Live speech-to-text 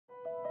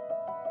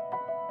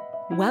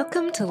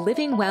Welcome to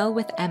Living Well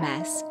with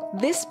MS.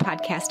 This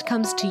podcast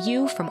comes to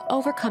you from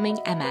Overcoming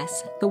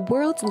MS, the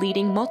world's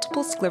leading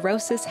multiple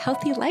sclerosis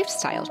healthy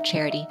lifestyle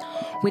charity,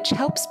 which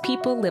helps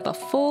people live a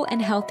full and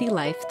healthy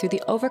life through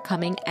the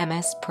Overcoming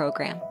MS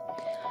program.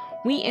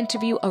 We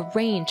interview a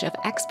range of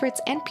experts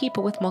and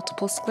people with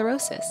multiple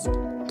sclerosis.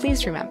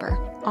 Please remember,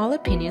 all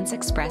opinions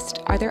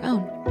expressed are their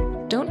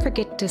own. Don't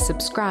forget to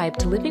subscribe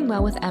to Living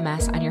Well with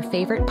MS on your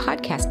favorite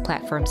podcast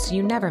platform so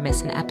you never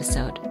miss an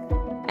episode.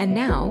 And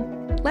now,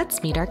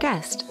 let's meet our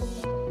guest.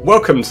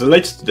 Welcome to the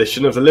latest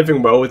edition of the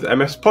Living Well with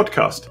MS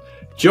podcast.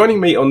 Joining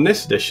me on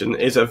this edition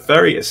is a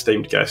very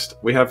esteemed guest.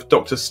 We have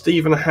Dr.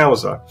 Stephen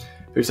Hauser,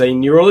 who's a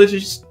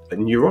neurologist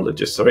and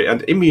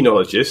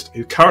immunologist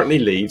who currently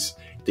leads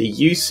the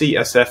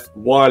UCSF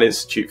Weill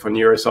Institute for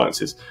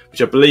Neurosciences,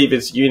 which I believe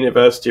is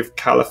University of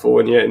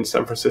California in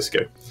San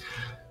Francisco.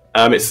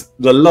 It's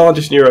the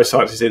largest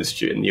neurosciences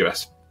institute in the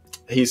US.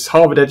 He's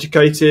Harvard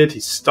educated,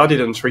 he's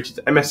studied and treated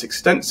MS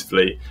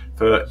extensively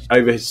for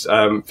over his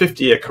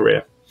 50-year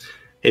career.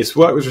 His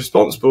work was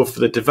responsible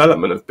for the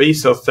development of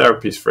B-cell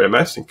therapies for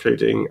MS,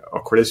 including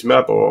Ocrevus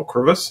or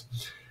Ocrevus.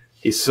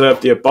 He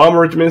served the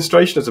Obama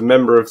administration as a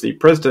member of the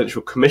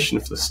Presidential Commission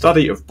for the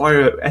Study of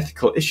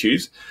Bioethical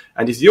Issues,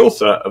 and he's the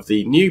author of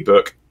the new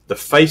book, The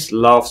Face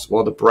Laughs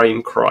While the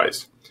Brain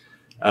Cries.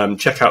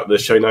 Check out the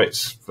show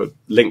notes for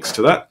links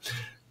to that.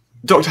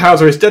 Dr.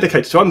 Hauser is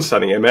dedicated to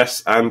understanding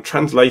MS and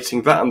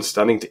translating that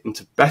understanding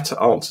into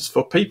better answers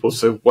for people.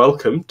 So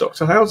welcome,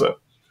 Dr. Hauser.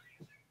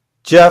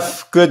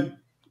 Geoff, good.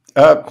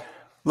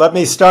 Let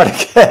me start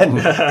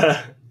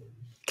again.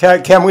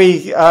 Can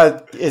we,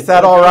 is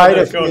that all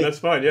right? Go on, that's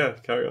fine, yeah,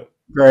 carry on.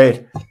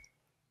 Great.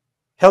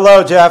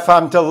 Hello, Geoff.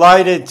 I'm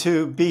delighted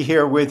to be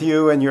here with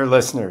you and your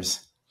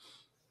listeners.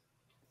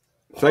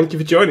 Thank you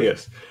for joining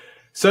us.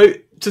 So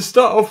to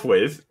start off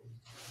with,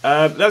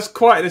 that's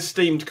quite an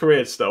esteemed career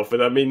to start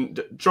with. I mean,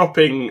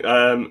 dropping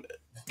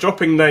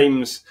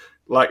names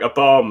like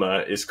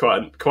Obama is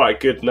quite a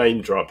good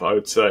name drop, I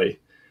would say.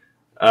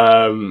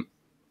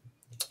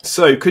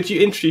 So could you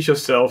introduce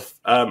yourself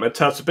and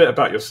tell us a bit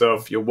about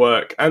yourself, your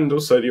work, and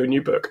also your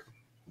new book?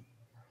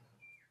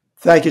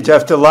 Thank you,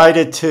 Geoff.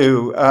 Delighted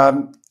to.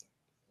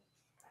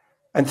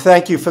 And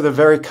thank you for the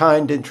very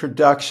kind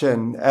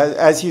introduction.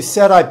 As you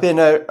said, I've been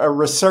a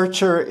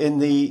researcher in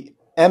the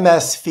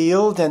MS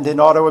field and in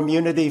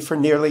autoimmunity for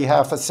nearly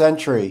half a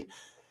century.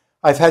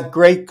 I've had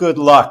great good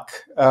luck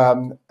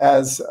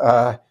as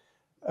a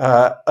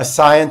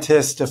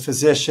scientist, a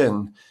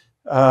physician,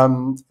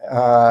 and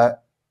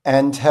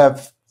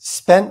have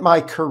spent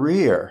my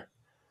career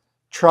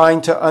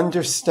trying to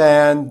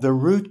understand the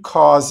root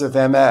cause of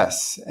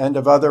MS and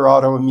of other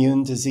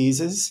autoimmune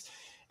diseases,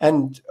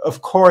 and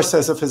of course,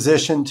 as a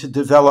physician, to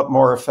develop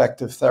more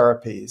effective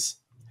therapies.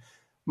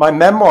 My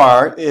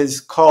memoir is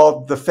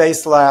called The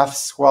Face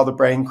Laughs While the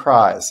Brain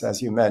Cries,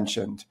 as you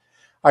mentioned.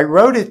 I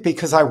wrote it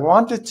because I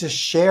wanted to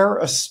share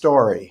a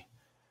story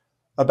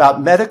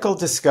about medical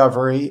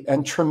discovery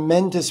and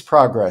tremendous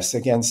progress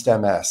against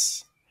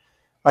MS.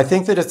 I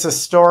think that it's a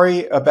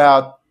story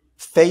about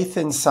faith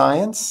in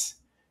science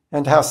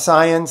and how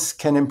science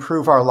can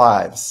improve our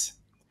lives.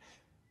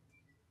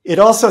 It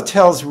also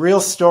tells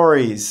real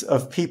stories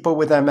of people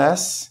with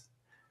MS,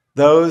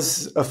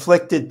 those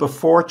afflicted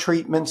before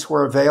treatments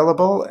were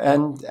available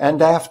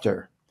and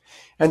after.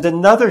 And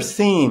another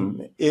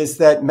theme is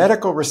that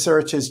medical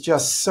research is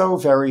just so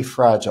very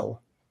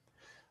fragile.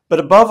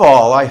 But above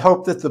all, I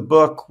hope that the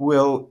book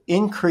will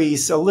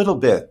increase a little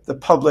bit the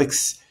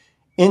public's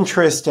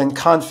interest and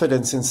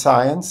confidence in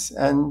science,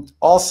 and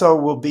also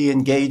will be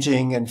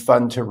engaging and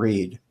fun to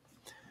read.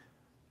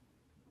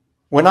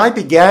 When I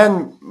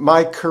began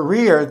my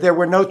career, there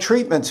were no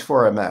treatments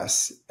for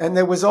MS, and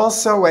there was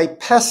also a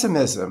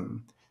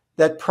pessimism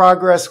that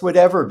progress would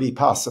ever be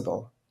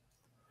possible.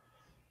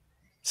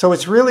 So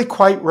it's really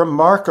quite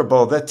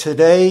remarkable that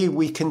today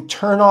we can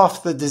turn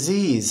off the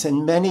disease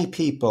in many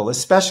people,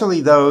 especially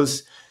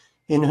those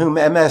in whom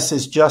MS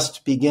is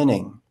just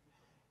beginning.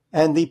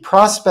 And the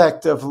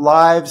prospect of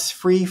lives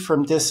free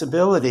from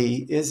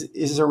disability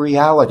is a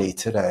reality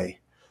today.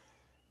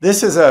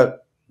 This is a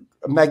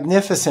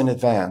magnificent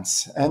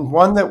advance, and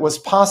one that was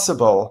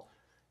possible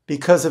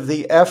because of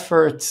the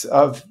efforts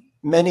of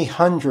many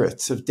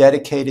hundreds of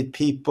dedicated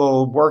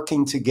people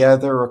working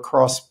together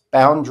across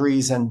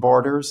boundaries and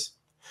borders,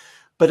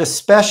 but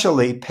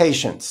especially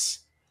patients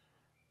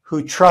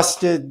who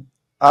trusted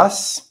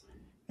us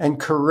and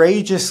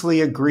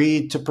courageously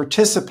agreed to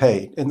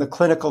participate in the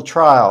clinical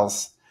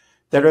trials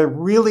that are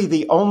really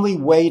the only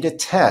way to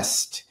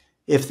test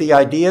if the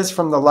ideas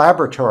from the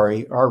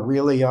laboratory are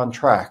really on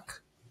track.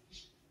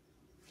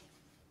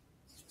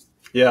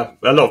 Yeah,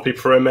 a lot of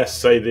people for MS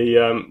say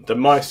the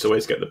mice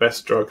always get the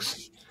best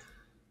drugs.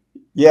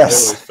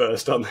 Yes. They're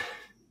always first, aren't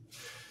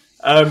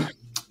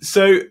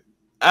they?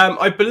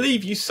 I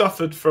believe you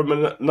suffered from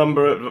a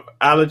number of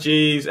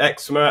allergies,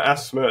 eczema,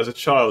 asthma as a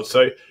child,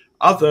 so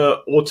other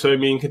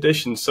autoimmune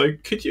conditions. So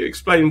could you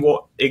explain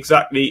what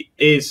exactly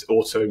is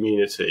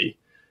autoimmunity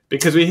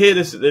Because we hear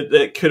this, that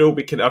it could all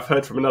be, I've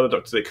heard from another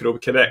doctor that it could all be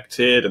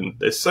connected, and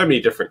there's so many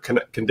different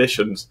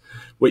conditions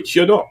which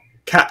you're not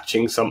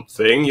catching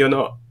something, you're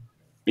not,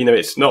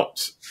 it's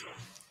not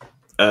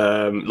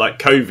like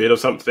COVID or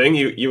something.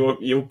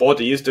 Your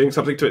body is doing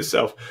something to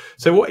itself.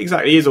 So what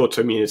exactly is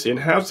autoimmunity,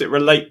 and how does it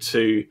relate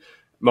to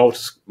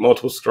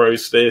multiple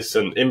sclerosis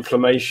and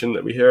inflammation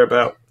that we hear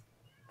about?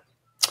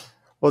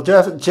 Well,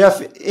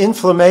 Geoff,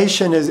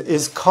 inflammation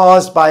is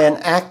caused by an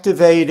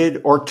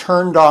activated or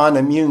turned on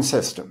immune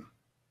system.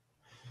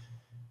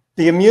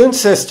 The immune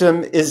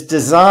system is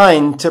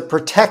designed to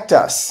protect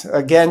us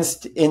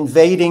against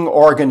invading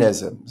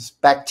organisms,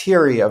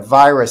 bacteria,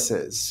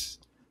 viruses,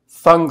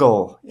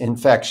 fungal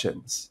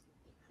infections.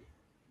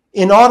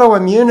 In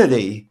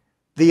autoimmunity,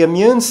 the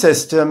immune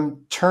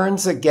system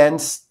turns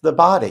against the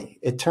body.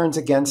 It turns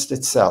against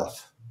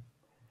itself.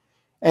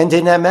 And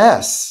in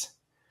MS,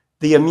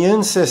 the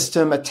immune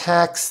system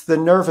attacks the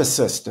nervous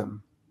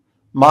system,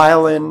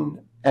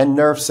 myelin and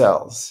nerve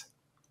cells.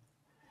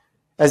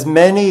 As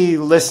many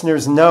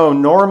listeners know,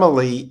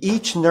 normally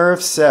each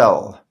nerve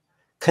cell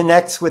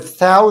connects with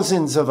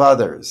thousands of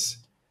others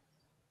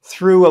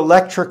through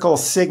electrical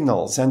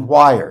signals and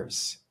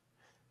wires.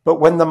 But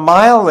when the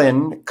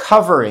myelin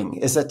covering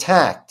is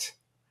attacked,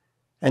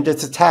 and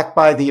it's attacked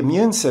by the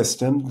immune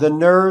system, the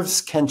nerves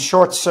can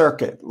short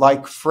circuit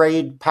like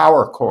frayed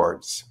power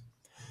cords.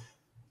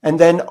 And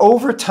then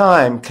over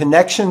time,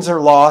 connections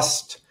are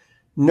lost,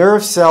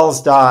 nerve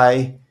cells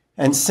die,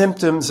 and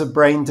symptoms of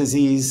brain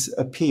disease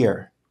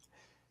appear.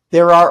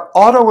 There are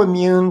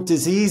autoimmune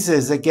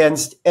diseases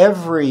against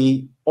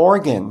every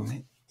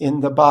organ in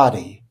the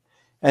body,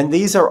 and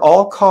these are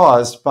all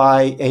caused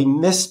by a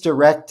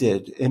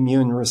misdirected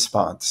immune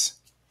response.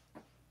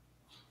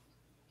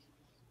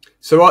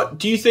 So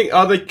do you think,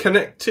 are they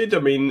connected? I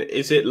mean,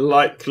 is it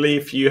likely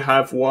if you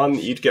have one,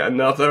 you'd get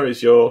another?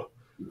 Is your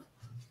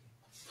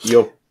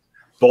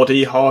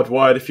body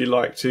hardwired, if you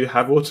like, to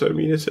have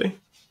autoimmunity?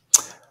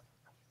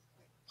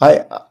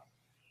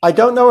 I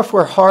don't know if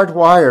we're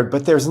hardwired,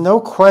 but there's no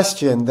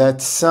question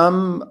that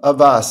some of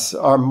us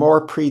are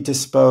more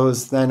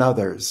predisposed than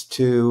others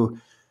to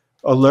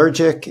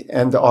allergic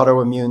and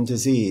autoimmune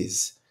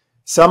disease.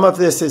 Some of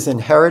this is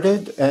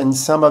inherited, and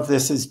some of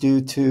this is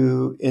due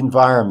to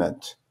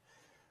environment.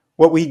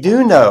 What we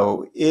do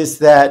know is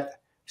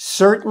that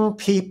certain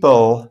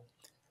people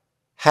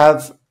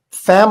have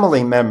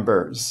family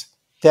members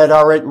that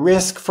are at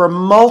risk for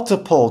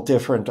multiple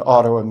different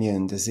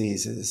autoimmune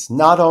diseases,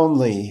 not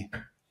only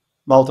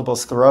multiple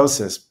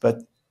sclerosis, but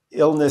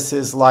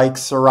illnesses like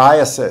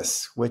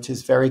psoriasis, which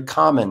is very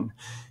common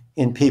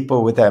in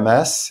people with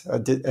MS, an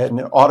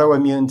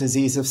autoimmune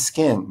disease of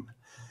skin.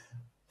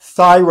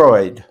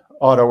 Thyroid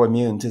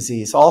autoimmune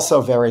disease, also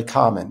very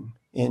common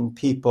in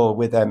people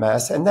with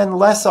MS, and then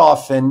less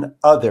often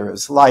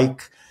others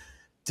like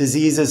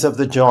diseases of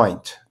the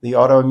joint, the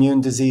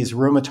autoimmune disease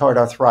rheumatoid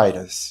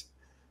arthritis,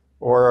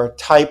 or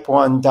type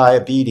 1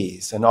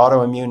 diabetes, an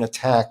autoimmune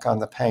attack on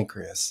the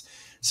pancreas.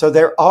 So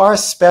there are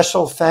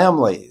special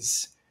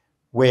families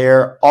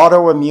where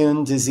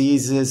autoimmune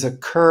diseases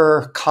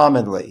occur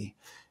commonly.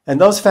 And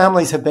those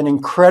families have been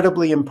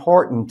incredibly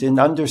important in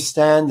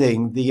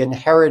understanding the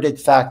inherited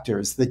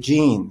factors, the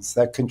genes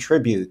that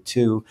contribute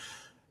to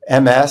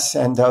MS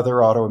and other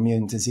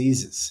autoimmune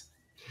diseases.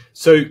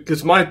 So,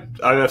 because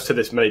I've said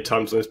this many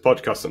times on this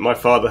podcast, that my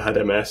father had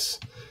MS,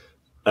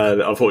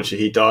 and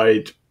unfortunately he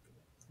died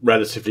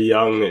relatively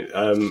young.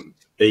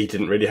 He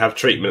didn't really have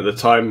treatment at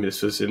the time.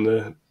 This was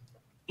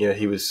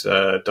he was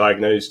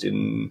diagnosed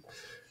in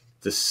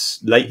the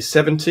late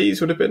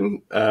 70s, would have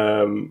been,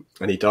 and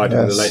he died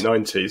in the late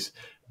 90s.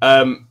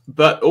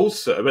 But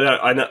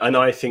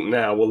I think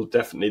now, well,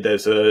 definitely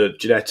there's a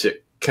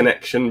genetic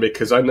connection,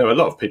 because I know a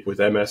lot of people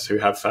with MS who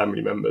have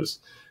family members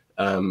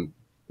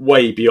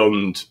way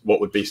beyond what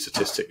would be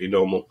statistically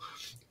normal.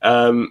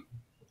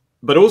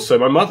 But also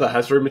my mother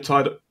has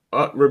rheumatoid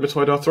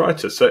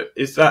arthritis. So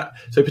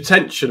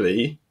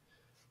potentially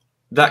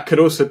that could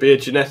also be a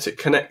genetic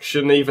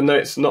connection, even though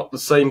it's not the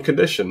same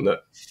condition,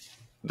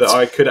 that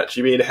I could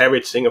actually be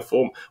inheriting a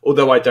form.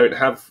 Although I don't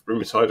have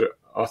rheumatoid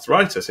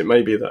arthritis, it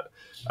may be that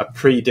a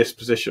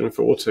predisposition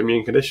for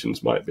autoimmune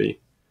conditions might be.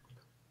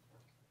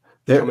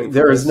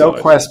 There is no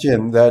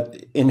question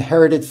that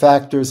inherited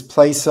factors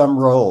play some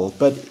role,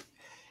 but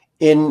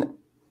in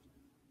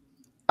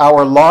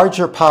our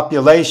larger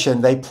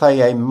population, they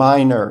play a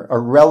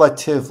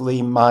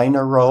relatively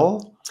minor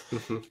role.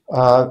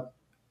 Mm-hmm.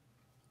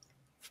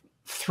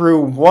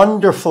 Through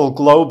wonderful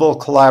global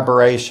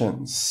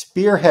collaborations,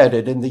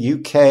 spearheaded in the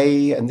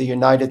UK and the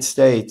United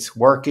States,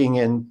 working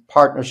in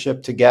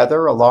partnership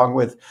together, along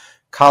with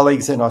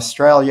colleagues in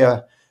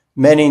Australia,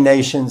 many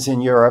nations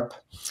in Europe,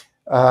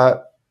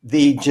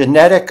 the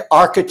genetic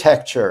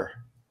architecture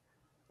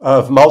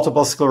of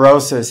multiple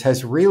sclerosis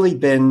has really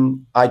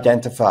been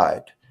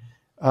identified.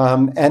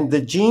 And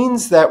the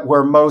genes that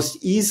were most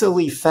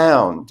easily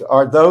found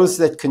are those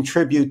that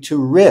contribute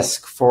to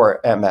risk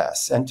for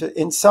MS and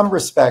in some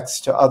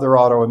respects to other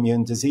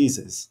autoimmune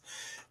diseases.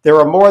 There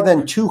are more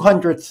than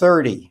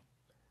 230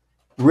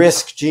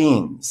 risk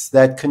genes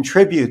that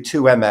contribute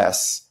to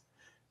MS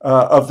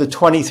of the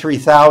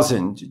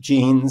 23,000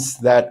 genes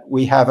that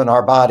we have in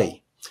our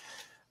body.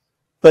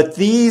 But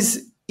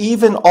these,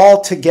 even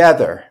all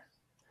together,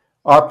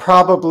 are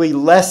probably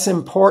less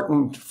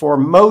important for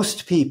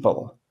most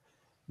people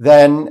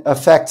than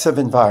effects of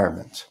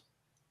environment.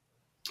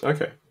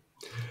 Okay.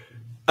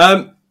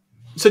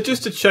 So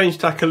just to change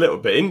tack a little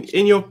bit,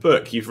 in your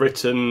book you've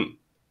written,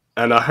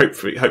 and I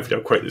hopefully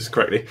I'll quote this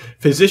correctly,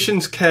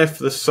 physicians care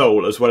for the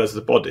soul as well as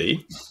the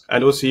body,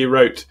 and also you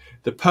wrote,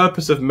 the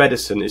purpose of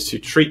medicine is to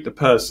treat the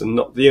person,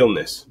 not the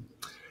illness.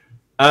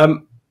 I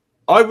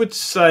would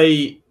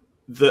say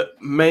that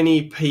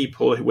many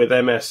people with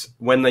MS,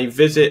 when they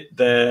visit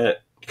their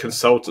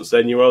consultants,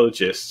 their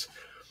neurologists,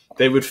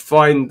 they would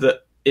find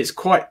that it's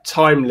quite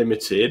time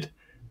limited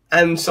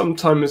and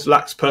sometimes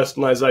lacks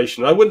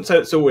personalisation. I wouldn't say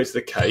it's always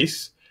the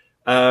case.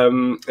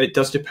 It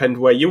does depend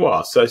where you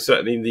are. So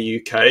certainly in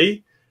the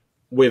UK,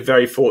 we're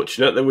very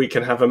fortunate that we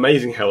can have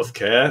amazing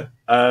healthcare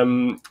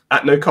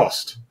at no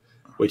cost,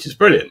 which is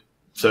brilliant.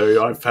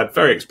 So I've had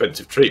very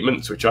expensive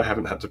treatments, which I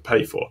haven't had to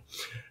pay for.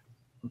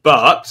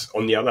 But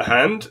on the other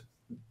hand,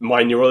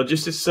 my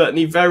neurologist is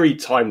certainly very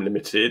time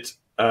limited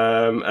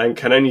and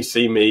can only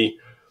see me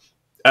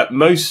at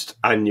most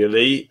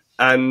annually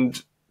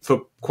and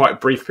for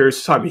quite brief periods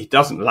of time. He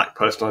doesn't lack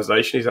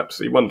personalisation. He's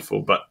absolutely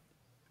wonderful. But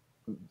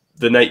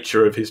the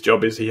nature of his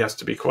job is he has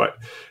to be quite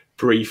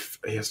brief.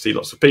 He has to see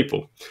lots of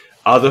people.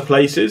 Other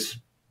places,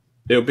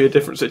 it'll be a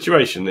different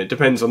situation. It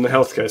depends on the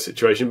healthcare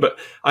situation. But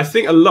I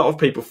think a lot of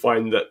people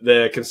find that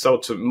their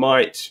consultant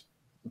might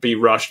be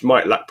rushed,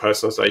 might lack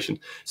personalisation.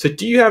 So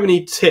do you have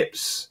any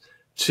tips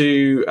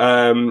to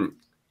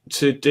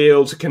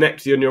connect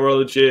with your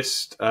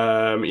neurologist?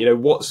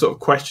 What sort of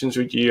questions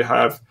would you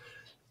have?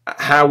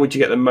 How would you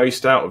get the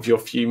most out of your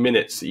few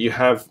minutes that you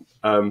have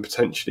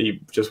potentially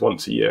just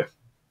once a year?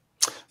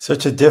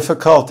 Such a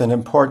difficult and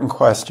important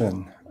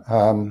question.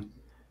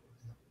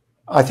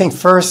 I think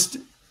first,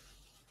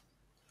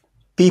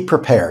 be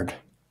prepared.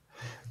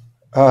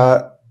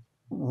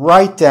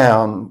 Write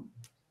down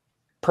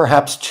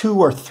perhaps 2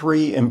 or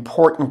 3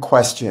 important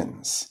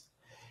questions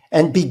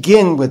and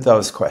begin with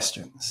those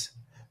questions.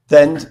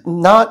 Then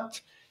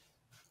not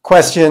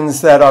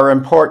questions that are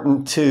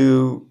important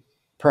to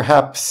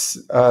perhaps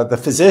the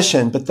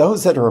physician, but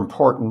those that are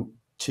important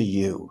to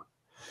you.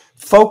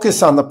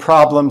 Focus on the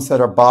problems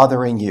that are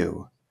bothering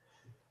you.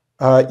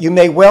 You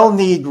may well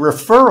need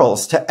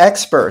referrals to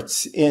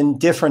experts in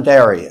different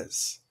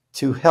areas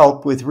to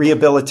help with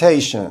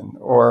rehabilitation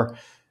or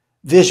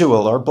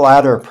visual or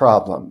bladder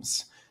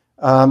problems.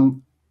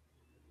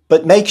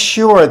 But make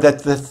sure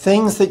that the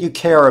things that you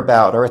care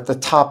about are at the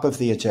top of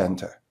the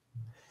agenda.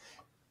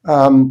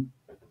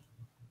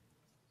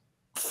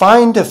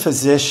 Find a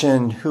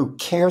physician who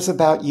cares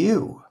about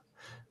you,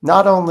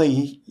 not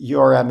only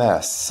your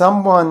MS,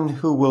 someone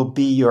who will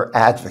be your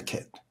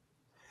advocate.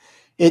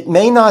 It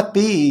may not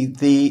be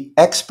the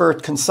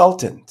expert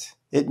consultant.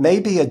 It may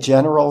be a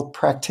general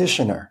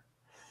practitioner.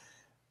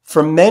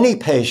 For many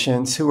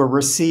patients who are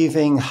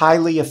receiving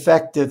highly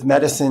effective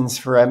medicines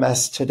for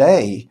MS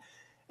today,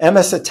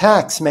 MS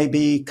attacks may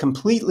be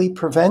completely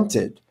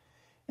prevented.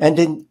 And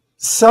in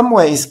some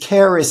ways,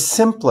 care is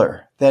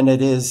simpler than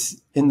it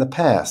is in the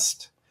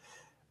past.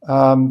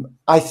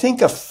 I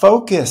think a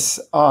focus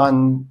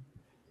on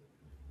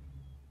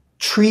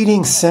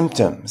treating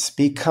symptoms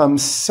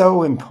becomes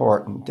so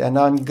important, and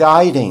on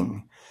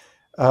guiding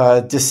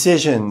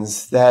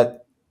decisions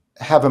that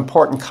have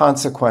important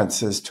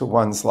consequences to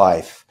one's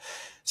life.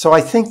 So I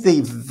think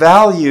the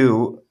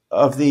value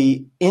of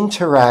the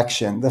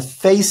interaction, the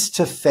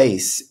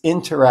face-to-face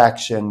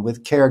interaction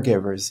with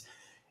caregivers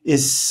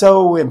is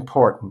so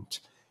important.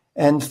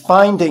 And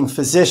finding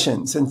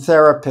physicians and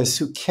therapists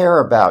who care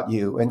about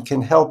you and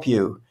can help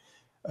you,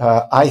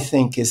 I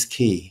think, is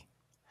key.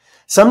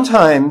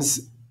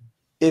 Sometimes,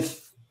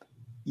 if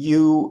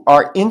you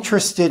are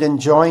interested in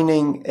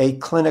joining a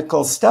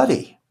clinical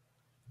study,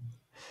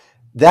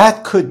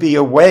 that could be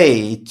a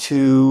way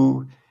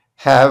to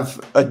have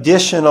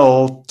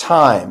additional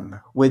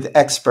time with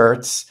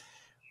experts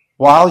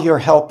while you're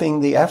helping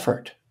the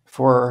effort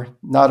for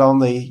not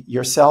only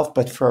yourself,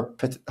 but for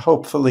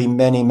hopefully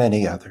many,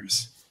 many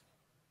others.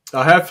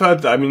 I have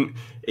heard that. I mean,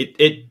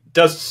 it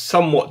does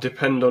somewhat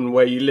depend on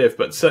where you live,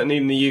 but certainly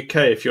in the UK,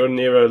 if you're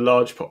near a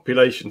large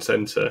population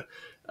centre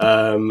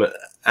and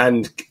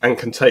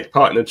can take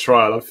part in a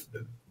trial,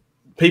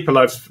 people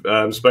I've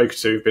spoken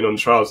to who've been on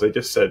trials, they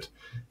just said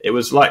it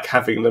was like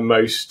having the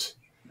most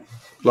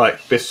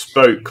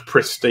bespoke,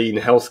 pristine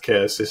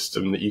healthcare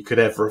system that you could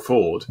ever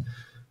afford.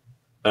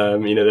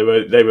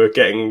 They were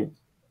getting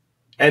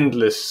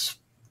endless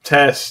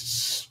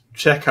tests,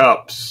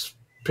 checkups.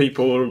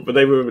 People,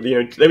 they were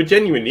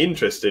genuinely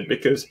interested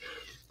because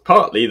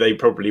partly they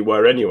probably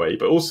were anyway,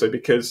 but also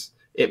because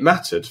it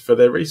mattered for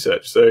their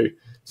research. So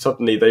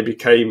suddenly it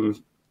became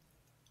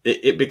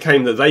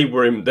that they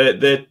were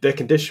their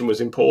condition was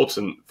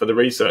important for the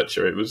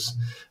researcher.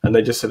 And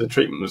they just said the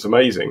treatment was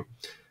amazing.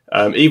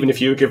 even if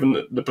you were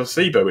given the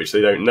placebo, which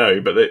they don't know,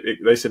 but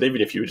they said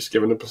even if you were just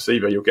given a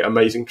placebo, you'll get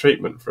amazing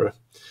treatment for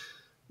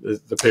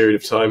the period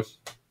of time.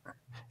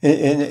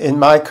 In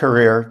my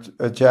career,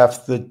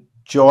 Geoff, the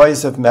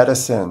joys of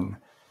medicine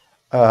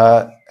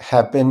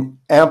have been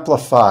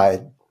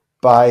amplified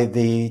by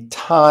the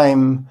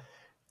time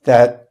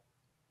that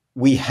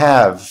we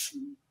have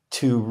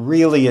to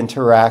really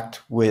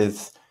interact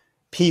with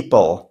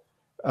people,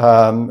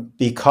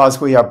 because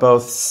we are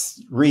both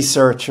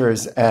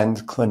researchers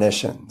and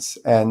clinicians.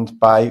 And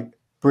by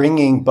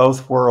bringing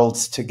both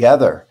worlds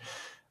together,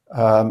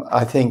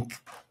 I think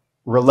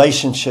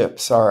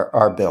relationships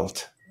are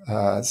built.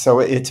 So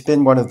it's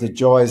been one of the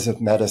joys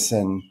of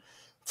medicine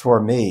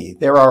for me.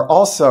 There are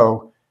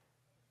also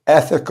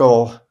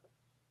ethical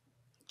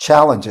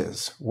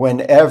challenges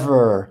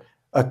whenever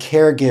a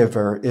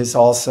caregiver is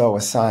also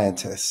a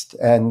scientist,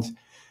 and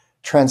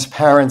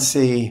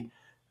transparency,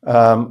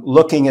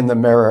 looking in the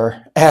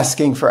mirror,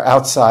 asking for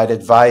outside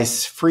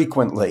advice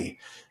frequently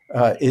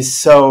is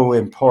so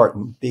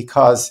important,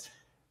 because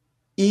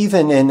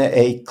even in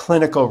a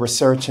clinical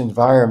research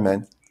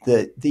environment,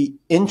 the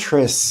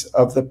interests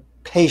of the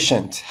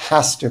patient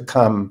has to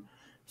come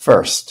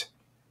first.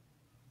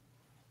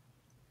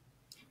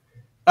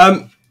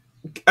 And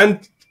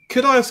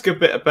could I ask a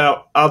bit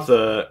about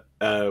other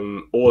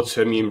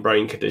autoimmune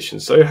brain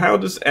conditions? So how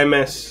does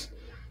MS,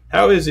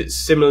 how is it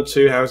similar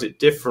to, how is it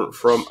different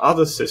from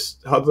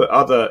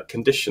other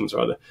conditions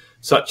rather,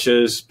 such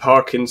as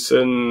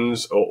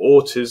Parkinson's or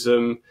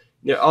autism?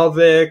 You know, are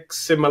there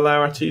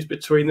similarities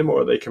between them,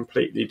 or are they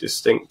completely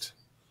distinct?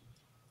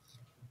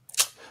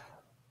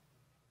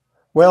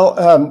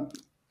 Well,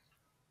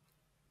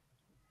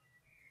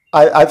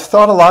 I've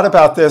thought a lot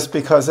about this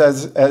because,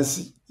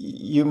 as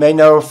you may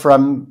know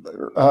from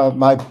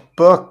my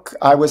book,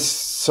 I was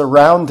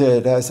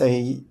surrounded as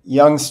a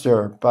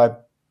youngster by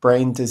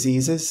brain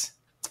diseases.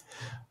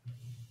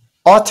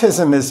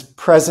 Autism is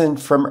present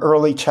from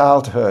early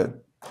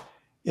childhood.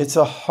 It's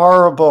a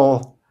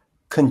horrible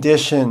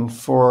condition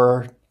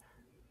for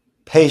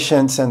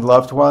patients and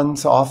loved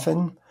ones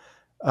often,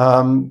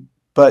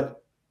 but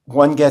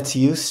one gets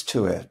used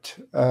to it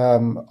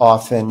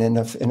often in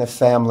a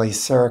family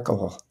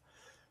circle.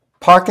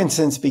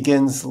 Parkinson's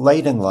begins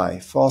late in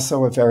life,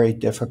 also a very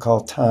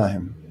difficult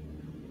time.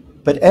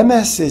 But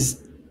MS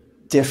is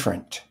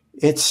different.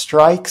 It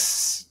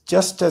strikes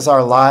just as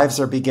our lives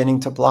are beginning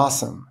to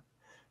blossom.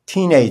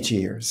 Teenage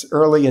years,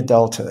 early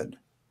adulthood.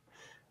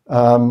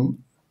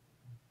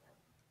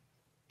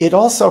 It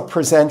also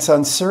presents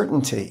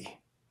uncertainty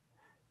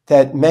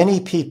that many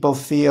people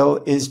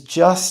feel is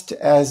just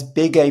as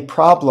big a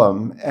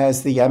problem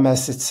as the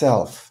MS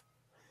itself.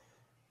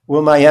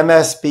 Will my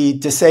MS be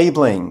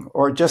disabling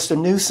or just a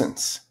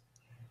nuisance?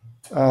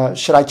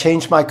 Should I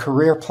change my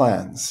career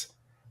plans?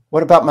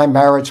 What about my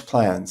marriage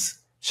plans?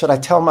 Should I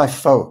tell my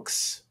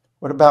folks?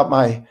 What about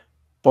my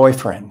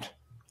boyfriend?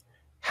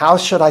 How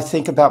should I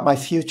think about my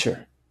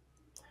future?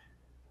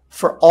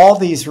 For all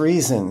these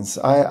reasons,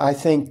 I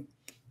think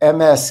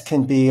MS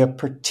can be a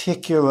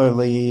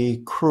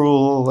particularly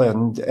cruel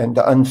and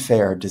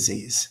unfair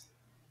disease.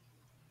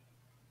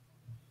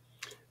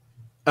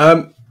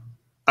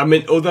 I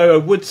mean, although I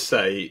would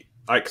say,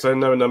 because I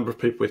know a number of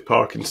people with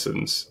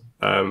Parkinson's,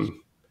 and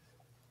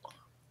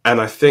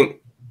I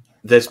think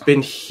there's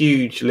been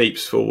huge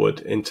leaps forward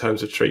in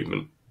terms of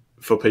treatment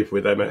for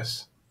people with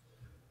MS.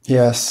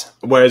 Yes.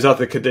 Whereas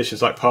other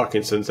conditions like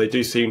Parkinson's, they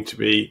do seem to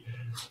be,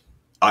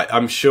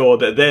 I'm sure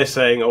that they're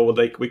saying, oh,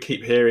 well, we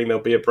keep hearing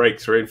there'll be a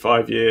breakthrough in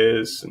 5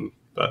 years,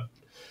 but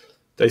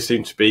they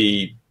seem to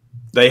be,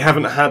 they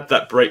haven't had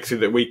that breakthrough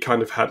that we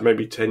kind of had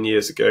maybe 10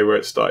 years ago, where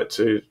it started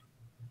to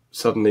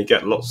suddenly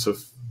get lots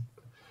of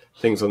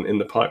things in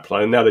the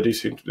pipeline. And now they do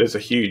seem to, there's a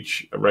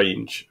huge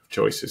range of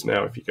choices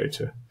now if you go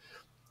to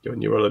your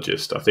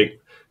neurologist. I think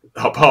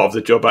part of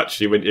the job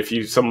actually,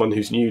 if someone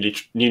who's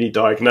newly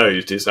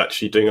diagnosed, is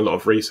actually doing a lot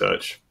of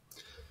research,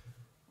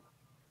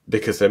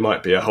 because there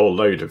might be a whole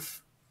load of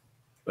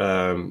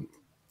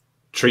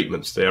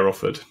treatments they are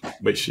offered,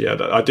 which, yeah,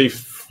 I do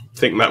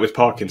think that with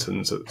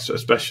Parkinson's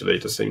especially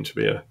does seem to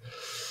be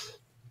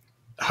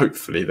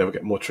hopefully they'll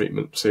get more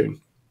treatment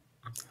soon.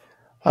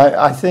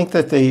 I think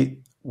that the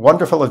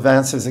wonderful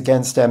advances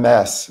against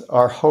MS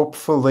are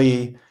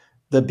hopefully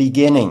the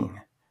beginning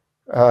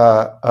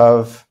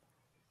of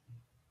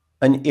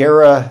an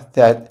era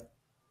that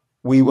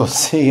we will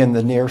see in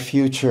the near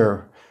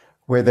future,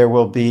 where there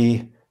will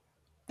be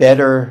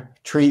better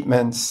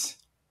treatments,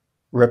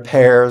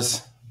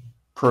 repairs,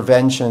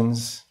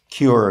 preventions,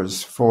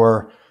 cures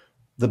for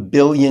the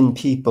billion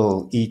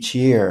people each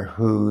year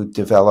who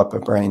develop a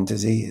brain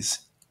disease.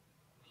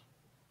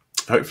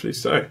 Hopefully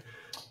so.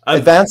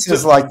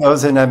 Advances like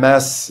those in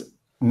MS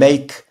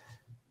make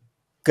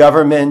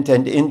government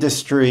and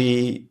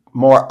industry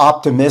more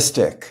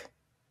optimistic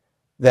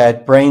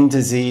that brain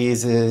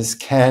diseases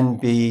can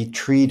be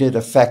treated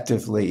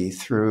effectively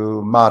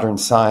through modern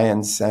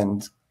science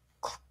and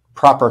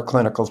proper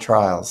clinical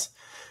trials.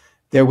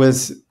 There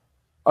was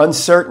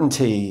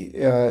uncertainty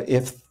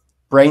if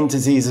brain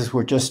diseases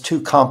were just too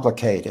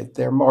complicated.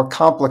 They're more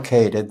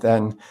complicated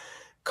than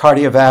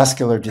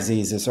cardiovascular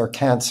diseases or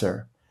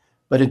cancer.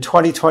 But in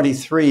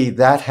 2023,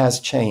 that has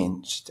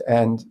changed,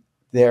 and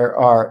there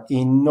are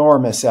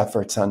enormous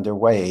efforts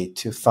underway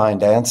to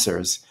find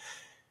answers.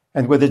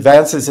 And with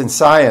advances in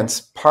science,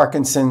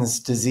 Parkinson's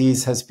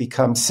disease has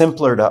become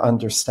simpler to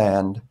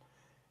understand,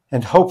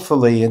 and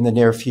hopefully in the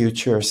near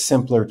future,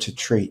 simpler to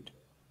treat.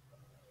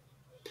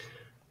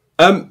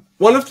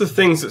 One of the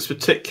things that's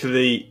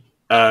particularly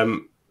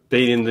been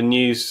in the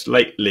news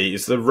lately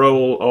is the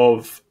role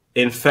of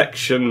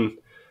infection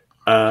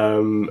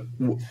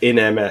in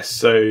MS.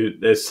 So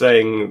they're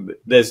saying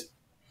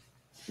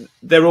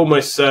they're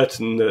almost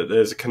certain that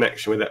there's a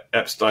connection with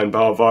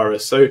Epstein-Barr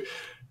virus. So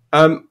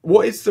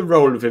what is the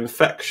role of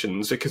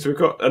infections? Because we've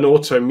got an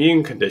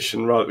autoimmune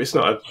condition, right? It's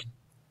not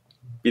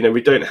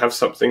we don't have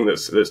something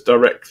that's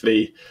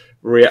directly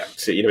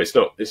reacting. It's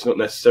not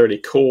necessarily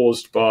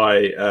caused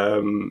by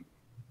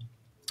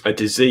a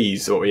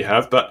disease that we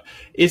have, but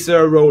is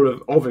there a role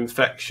of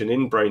infection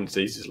in brain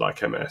diseases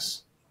like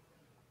MS?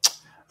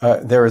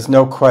 There is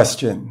no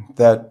question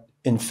that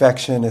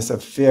infection is a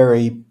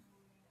very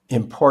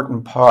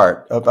important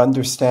part of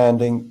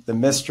understanding the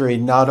mystery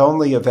not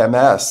only of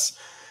MS,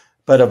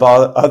 but of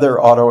all other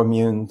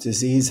autoimmune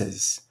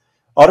diseases.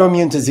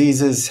 Autoimmune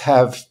diseases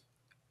have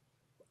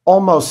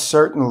almost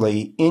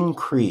certainly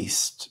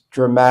increased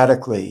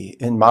dramatically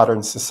in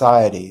modern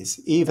societies,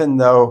 even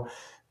though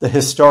the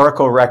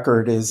historical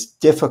record is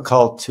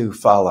difficult to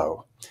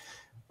follow.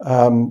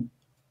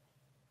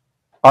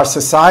 Our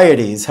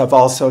societies have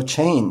also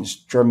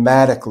changed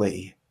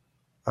dramatically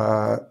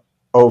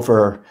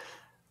over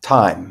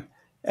time.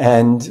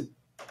 And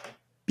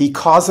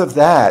because of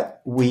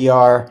that, we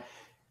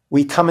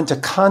come into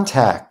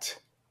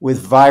contact with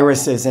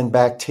viruses and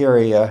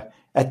bacteria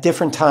at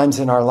different times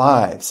in our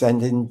lives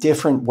and in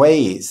different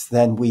ways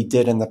than we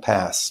did in the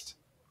past.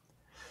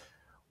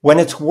 When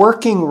it's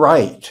working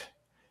right,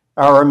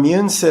 our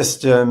immune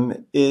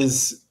system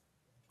is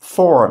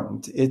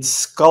formed, it's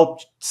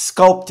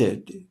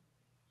sculpted.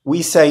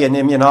 We say in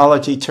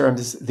immunology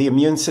terms, the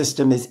immune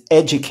system is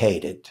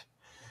educated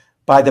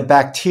by the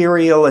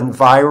bacterial and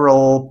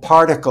viral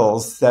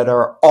particles that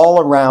are all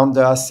around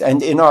us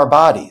and in our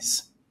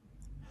bodies.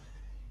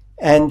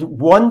 And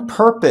one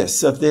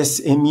purpose of this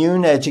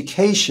immune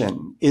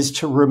education is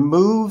to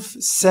remove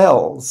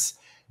cells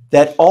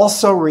that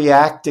also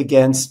react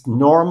against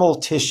normal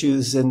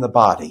tissues in the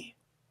body.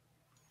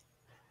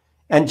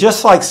 And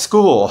just like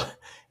school,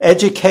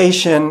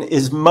 education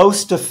is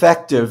most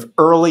effective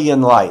early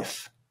in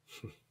life.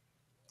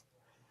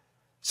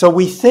 So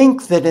we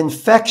think that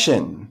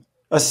infection,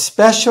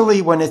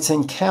 especially when it's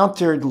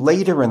encountered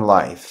later in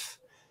life,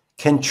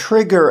 can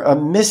trigger a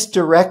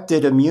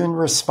misdirected immune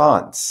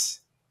response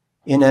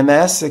in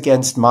MS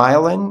against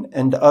myelin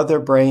and other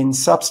brain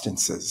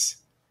substances.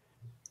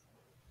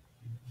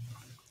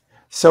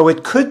 So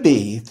it could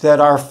be that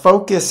our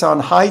focus on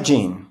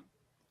hygiene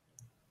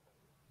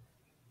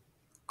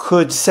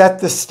could set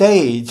the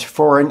stage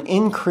for an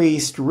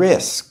increased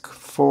risk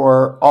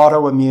for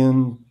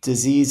autoimmune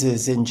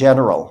diseases in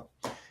general,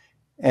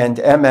 and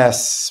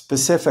MS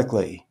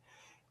specifically.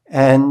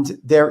 And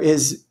there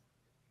is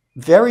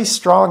very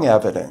strong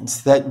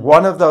evidence that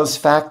one of those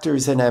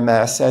factors in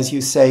MS, as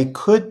you say,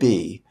 could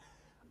be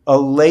a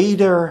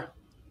later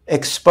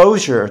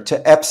exposure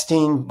to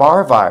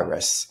Epstein-Barr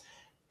virus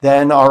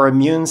than our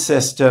immune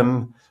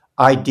system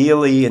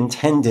ideally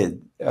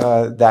intended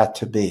that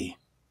to be.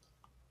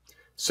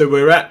 So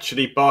we're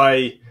actually,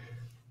 by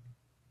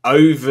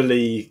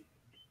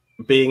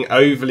being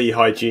overly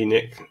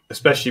hygienic,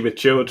 especially with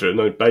children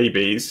or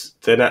babies,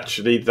 then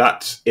actually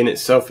that in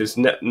itself is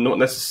not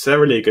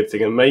necessarily a good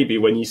thing. And maybe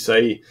when you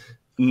say,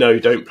 no,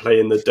 don't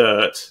play in the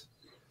dirt,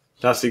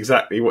 that's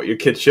exactly what your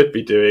kids should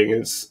be doing.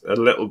 Is a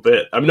little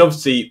bit, I mean,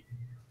 obviously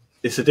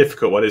it's a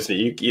difficult one, isn't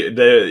it?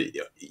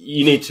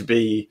 You need to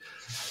be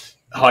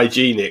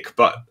hygienic,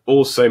 but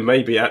also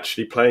maybe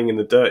actually playing in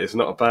the dirt is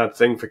not a bad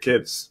thing for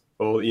kids.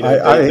 Or,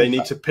 they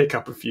need to pick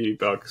up a few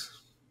bugs.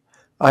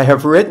 I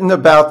have written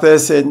about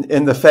this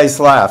in the Face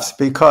Laughs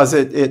because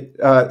it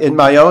in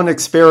my own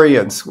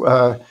experience,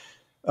 played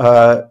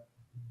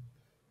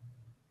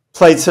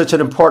such an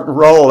important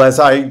role as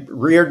I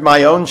reared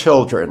my own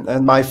children,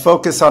 and my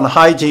focus on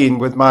hygiene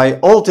with my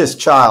oldest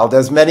child,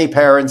 as many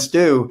parents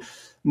do,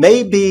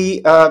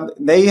 may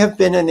have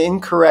been an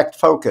incorrect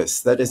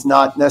focus that is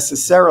not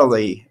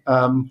necessarily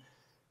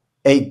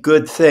a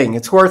good thing.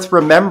 It's worth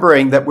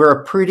remembering that we're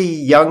a pretty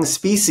young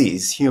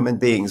species, human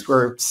beings.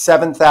 We're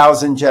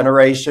 7,000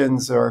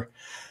 generations or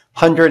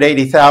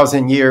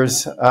 180,000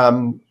 years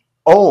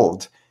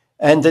old.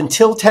 And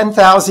until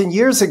 10,000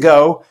 years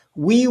ago,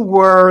 we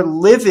were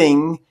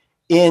living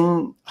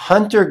in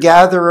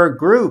hunter-gatherer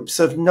groups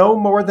of no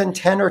more than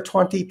 10 or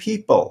 20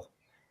 people,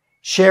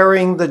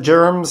 sharing the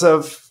germs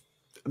of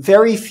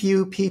very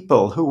few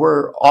people who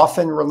were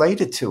often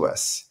related to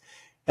us.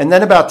 And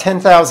then about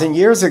 10,000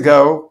 years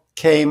ago,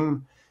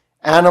 came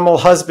animal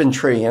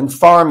husbandry and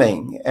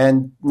farming,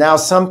 and now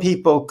some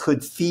people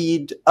could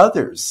feed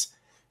others.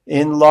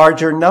 in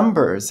larger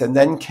numbers, and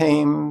then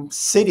came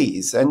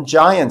cities and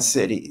giant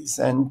cities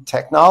and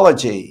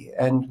technology.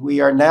 And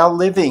we are now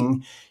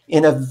living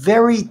in a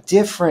very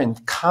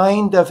different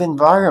kind of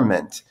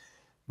environment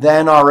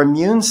than our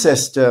immune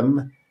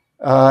system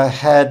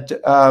had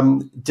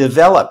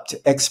developed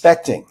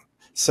expecting.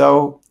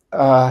 So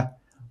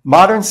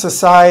modern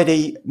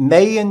society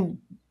may in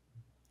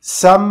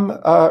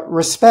some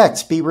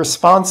respects be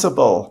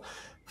responsible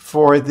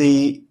for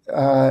the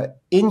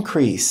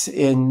increase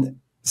in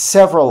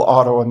several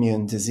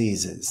autoimmune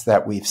diseases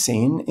that we've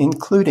seen,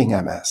 including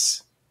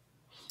MS.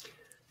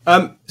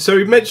 So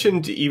you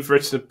mentioned you've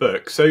written a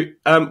book. So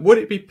would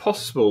it be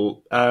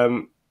possible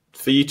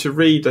for you to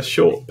read a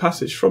short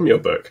passage from your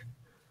book?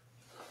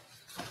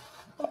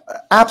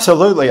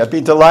 Absolutely. I'd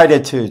be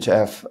delighted to,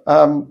 Geoff.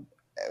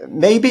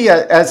 Maybe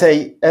as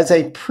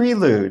a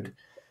prelude,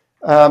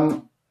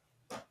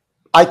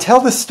 I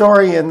tell the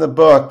story in the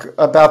book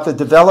about the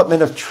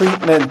development of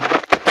treatment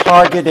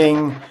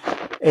targeting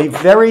a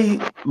very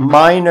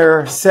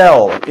minor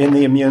cell in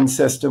the immune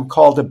system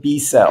called a B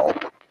cell.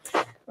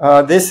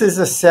 This is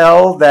a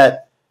cell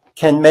that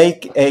can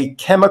make a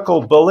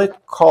chemical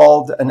bullet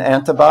called an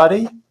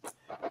antibody,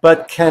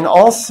 but can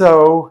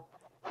also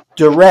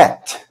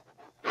direct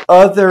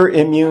other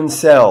immune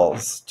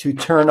cells to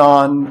turn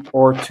on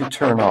or to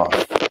turn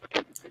off.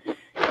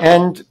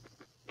 And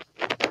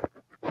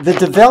the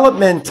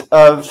development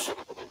of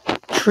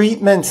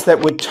treatments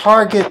that would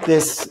target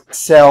this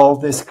cell,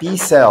 this B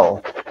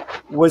cell,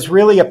 was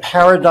really a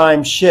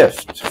paradigm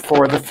shift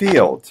for the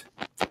field.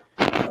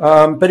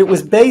 But it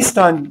was based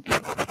on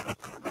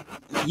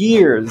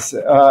years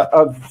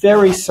of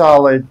very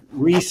solid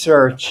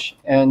research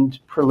and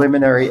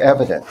preliminary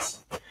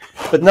evidence.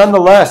 But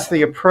nonetheless,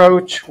 the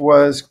approach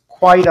was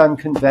quite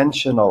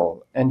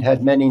unconventional and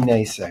had many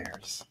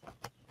naysayers.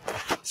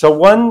 So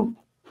one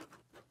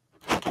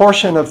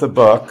portion of the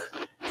book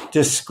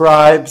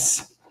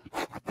describes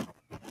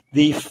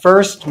the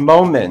first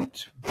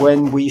moment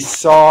when we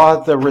saw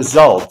the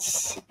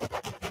results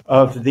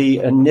of the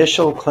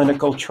initial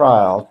clinical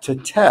trial to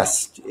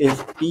test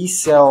if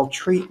B-cell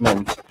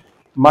treatment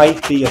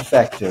might be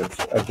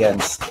effective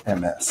against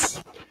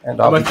MS. And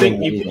I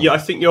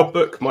think your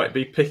book might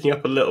be picking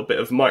up a little bit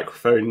of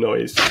microphone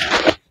noise.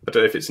 I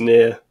don't know if it's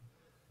near.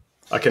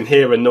 I can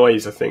hear a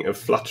noise, I think, of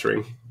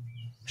fluttering.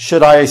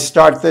 Should I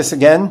start this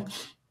again?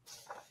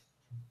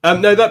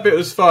 No, that bit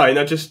was fine.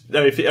 I was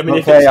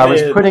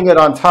putting it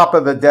on top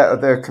of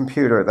the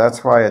computer.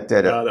 That's why it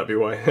did it. That'd be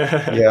why.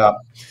 Yeah.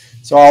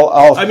 So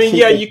I'll.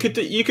 You could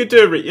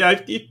do a read. Yeah.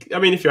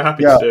 If you're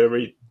happy to do a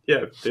read,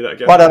 do that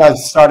again. Why don't I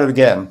start it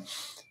again?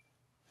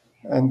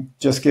 And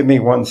just give me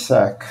 1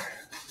 sec.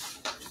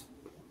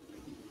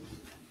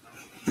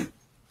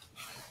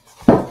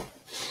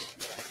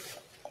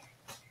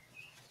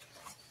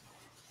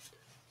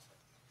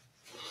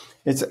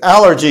 It's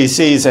allergy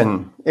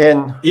season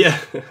in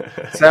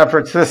San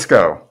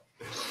Francisco.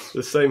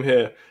 The same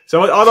here.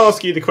 So I'll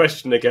ask you the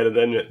question again, and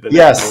then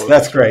yes,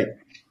 that's great.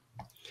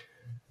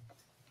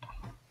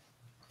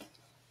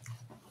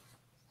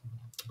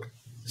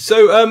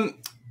 So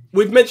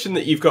we've mentioned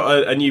that you've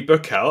got a new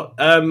book out.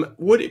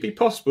 Would it be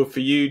possible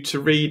for you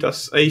to read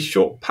us a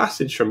short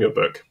passage from your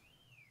book?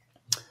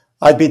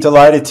 I'd be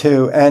delighted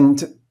to,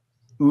 and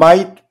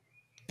might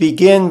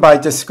begin by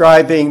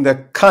describing the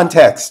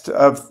context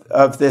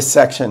of this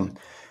section.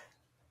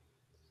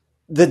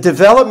 The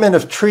development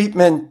of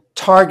treatment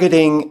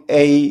targeting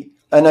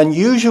an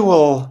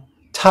unusual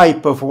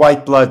type of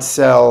white blood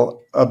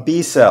cell, a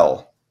B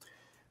cell,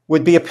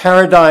 would be a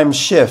paradigm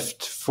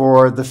shift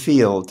for the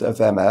field of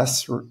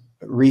MS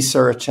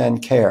research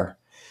and care.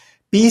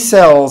 B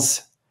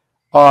cells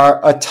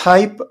are a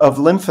type of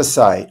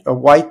lymphocyte, a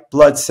white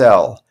blood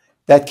cell,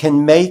 that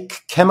can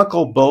make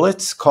chemical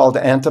bullets called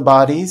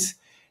antibodies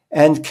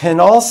and can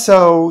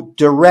also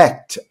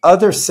direct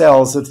other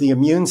cells of the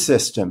immune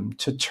system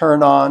to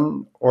turn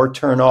on or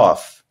turn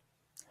off.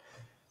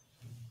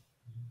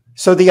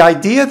 So the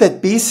idea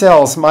that B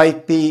cells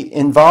might be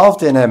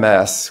involved in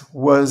MS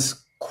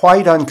was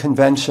quite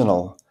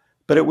unconventional,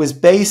 but it was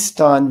based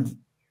on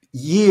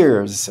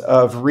years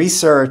of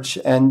research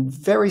and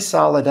very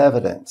solid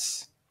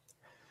evidence.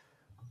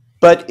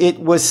 But it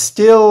was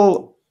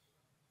still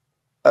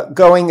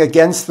going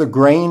against the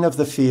grain of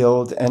the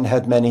field and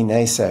had many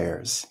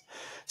naysayers.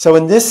 So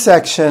in this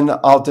section,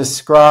 I'll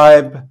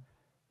describe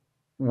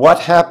what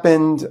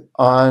happened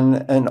on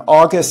an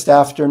August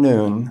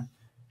afternoon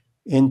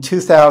in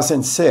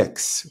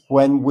 2006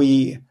 when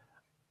we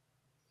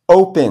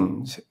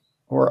opened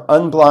or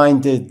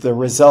unblinded the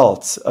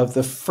results of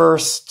the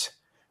first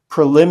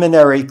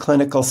preliminary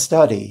clinical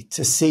study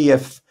to see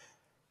if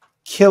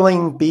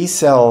killing B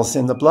cells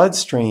in the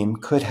bloodstream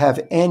could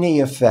have any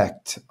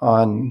effect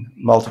on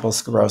multiple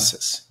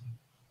sclerosis.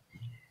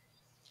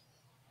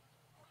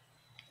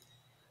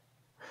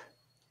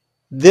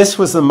 This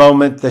was the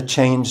moment that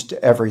changed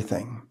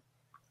everything.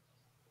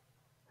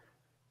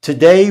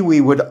 Today, we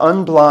would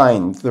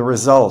unblind the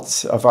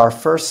results of our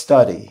first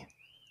study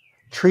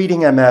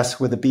treating MS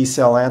with a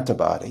B-cell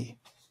antibody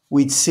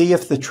we'd see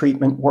if the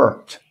treatment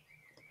worked.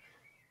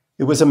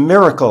 It was a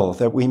miracle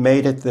that we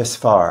made it this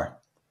far.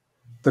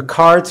 The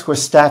cards were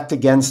stacked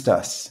against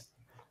us.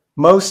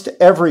 Most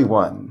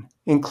everyone,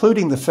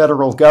 including the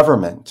federal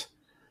government,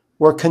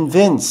 were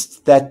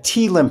convinced that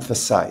T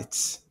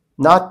lymphocytes,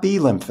 not B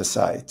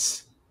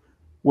lymphocytes,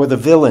 were the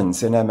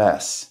villains in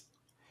MS.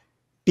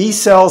 B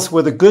cells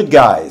were the good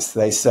guys,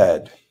 they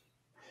said.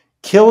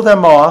 Kill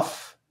them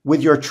off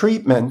with your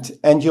treatment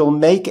and you'll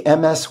make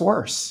MS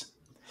worse.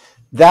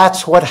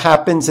 That's what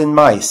happens in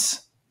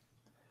mice.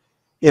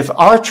 If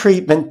our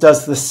treatment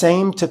does the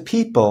same to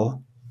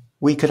people,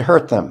 we could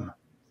hurt them.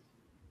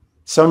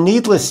 So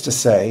needless to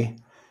say,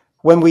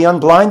 when we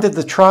unblinded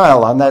the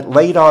trial on that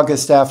late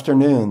August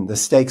afternoon, the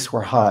stakes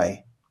were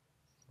high.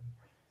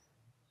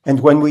 And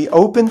when we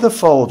opened the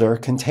folder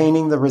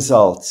containing the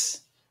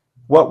results,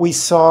 what we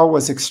saw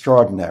was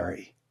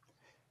extraordinary.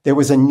 There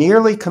was a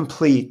nearly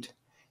complete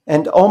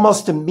and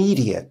almost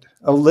immediate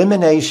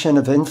elimination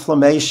of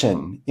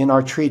inflammation in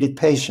our treated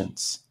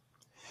patients.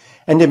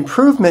 And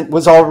improvement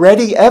was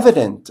already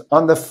evident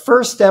on the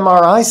first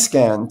MRI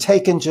scan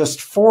taken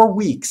just 4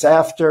 weeks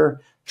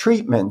after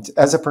treatment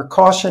as a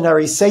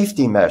precautionary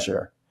safety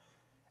measure,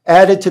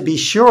 added to be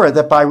sure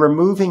that by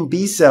removing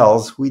B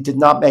cells, we did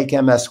not make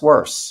MS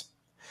worse.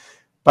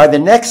 By the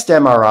next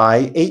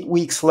MRI, 8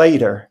 weeks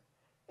later,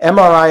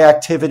 MRI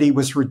activity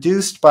was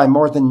reduced by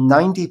more than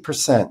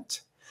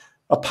 90%,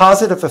 a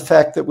positive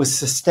effect that was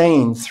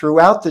sustained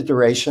throughout the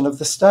duration of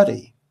the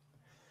study.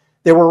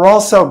 There were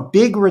also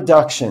big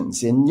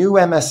reductions in new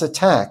MS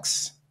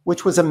attacks,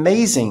 which was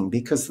amazing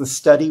because the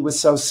study was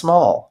so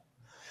small.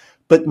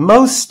 But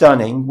most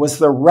stunning was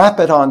the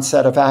rapid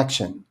onset of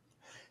action.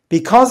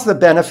 Because the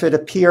benefit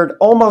appeared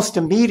almost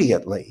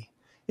immediately,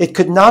 it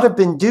could not have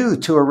been due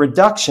to a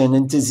reduction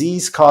in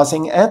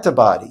disease-causing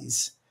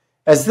antibodies,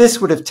 as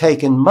this would have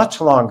taken much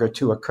longer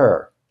to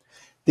occur.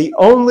 The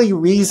only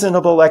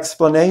reasonable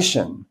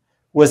explanation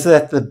was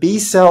that the B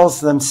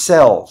cells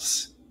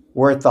themselves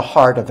were at the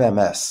heart of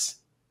MS.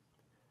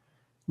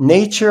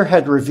 Nature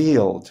had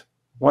revealed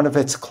one of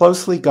its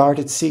closely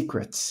guarded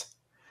secrets,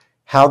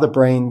 how the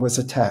brain was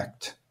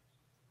attacked.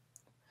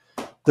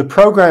 The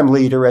program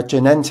leader at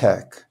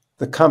Genentech,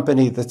 the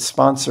company that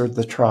sponsored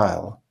the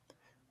trial,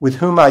 with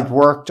whom I'd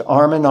worked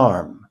arm in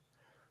arm,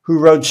 who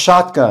rode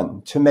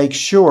shotgun to make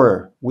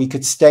sure we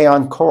could stay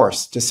on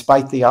course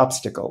despite the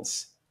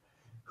obstacles,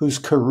 whose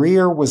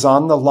career was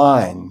on the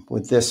line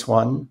with this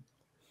one,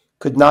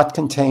 could not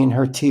contain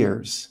her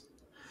tears,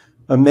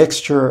 a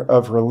mixture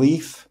of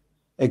relief,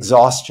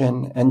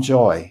 exhaustion, and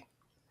joy.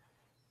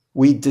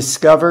 We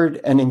discovered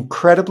an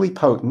incredibly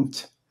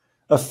potent,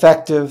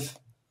 effective,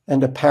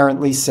 and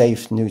apparently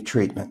safe new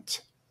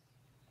treatment.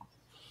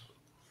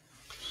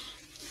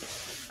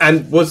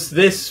 And was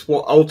this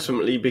what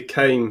ultimately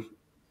became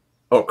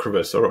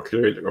Ocrevus or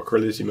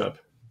ocrelizumab?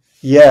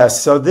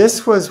 Yes, so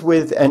this was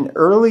with an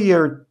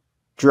earlier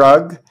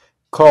drug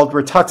called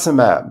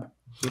rituximab.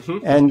 Mm-hmm.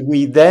 And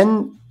we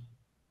then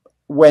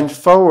went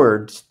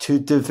forward to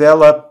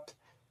develop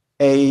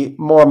a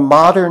more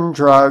modern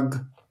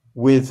drug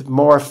with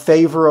more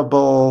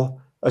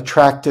favorable,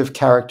 attractive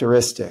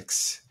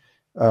characteristics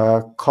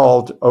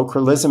called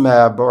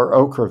ocrelizumab or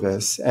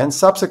Ocrevus, and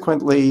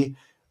subsequently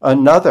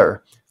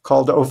another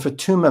called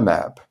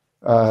ofatumumab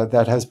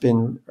that has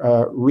been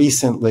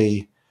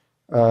recently,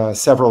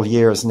 several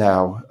years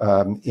now,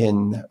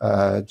 in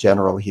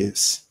general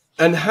use.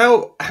 And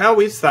how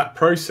is that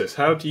process?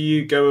 How do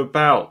you go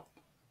about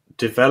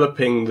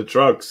developing the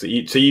drugs?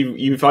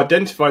 You've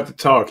identified the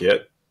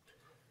target,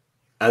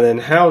 and then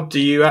how do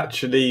you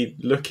actually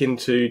look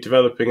into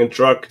developing a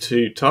drug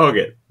to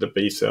target the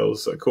B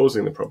cells that are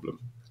causing the problem?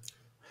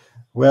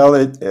 Well,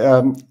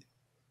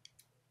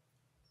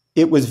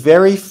 it was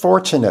very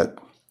fortunate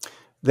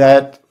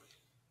that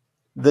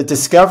the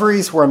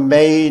discoveries were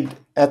made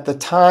at the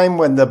time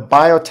when the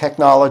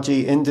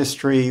biotechnology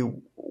industry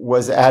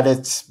was at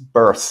its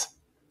birth.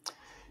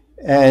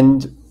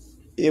 And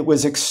it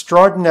was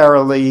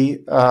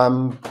extraordinarily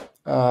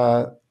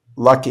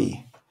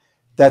lucky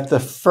that the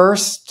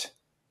first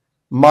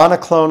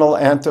monoclonal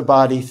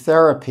antibody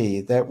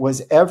therapy that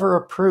was ever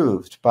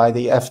approved by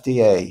the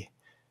FDA,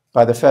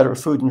 by the Federal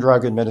Food and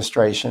Drug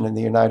Administration in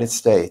the United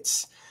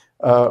States,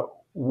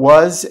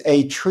 was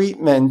a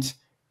treatment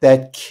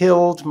that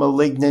killed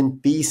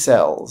malignant B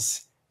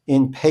cells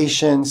in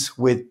patients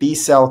with B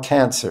cell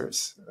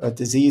cancers, a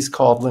disease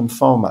called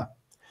lymphoma.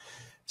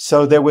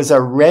 So there was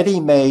a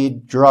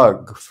ready-made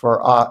drug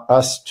for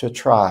us to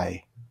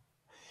try.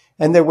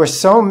 And there were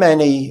so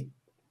many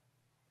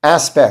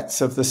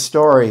aspects of the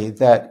story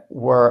that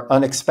were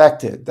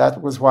unexpected.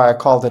 That was why I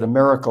called it a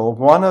miracle.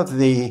 One of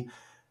the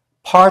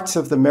parts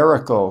of the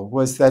miracle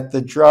was that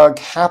the drug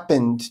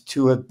happened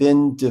to have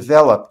been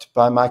developed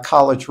by my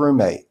college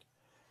roommate.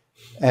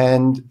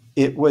 And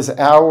it was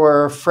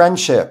our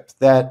friendship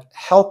that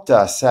helped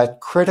us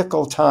at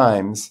critical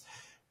times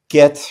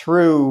get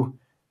through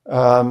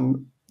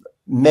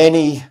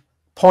many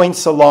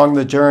points along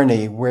the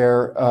journey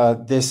where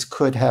this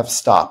could have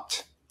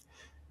stopped.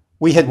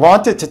 We had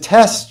wanted to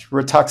test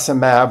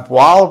rituximab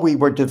while we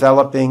were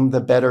developing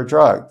the better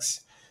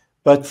drugs,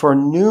 but for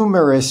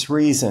numerous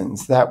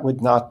reasons that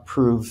would not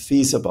prove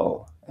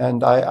feasible.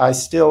 And I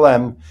still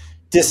am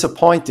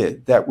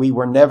disappointed that we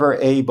were never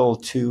able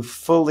to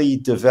fully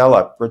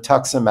develop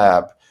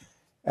rituximab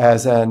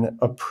as an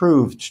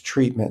approved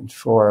treatment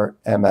for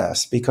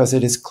MS, because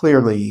it is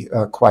clearly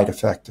quite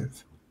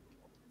effective.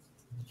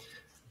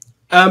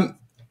 And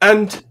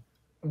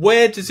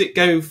where does it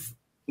go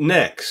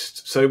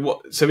next?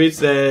 So is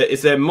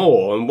there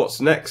more, and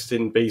what's next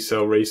in B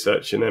cell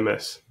research in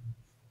MS?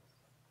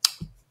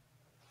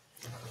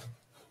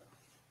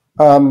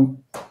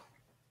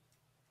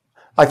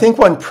 I think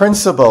one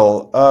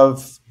principle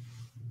of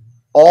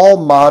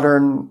all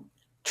modern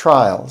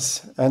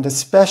trials, and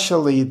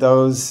especially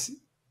those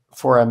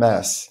for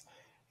MS,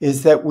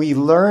 is that we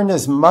learn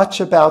as much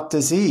about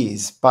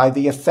disease by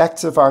the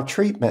effects of our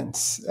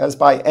treatments as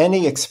by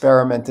any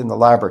experiment in the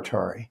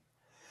laboratory.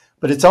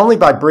 But it's only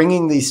by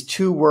bringing these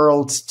two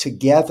worlds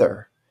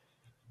together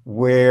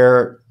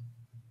where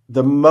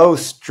the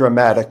most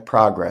dramatic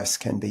progress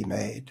can be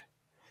made.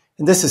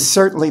 And this is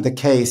certainly the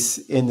case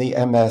in the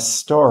MS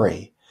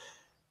story.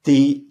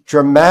 The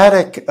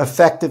dramatic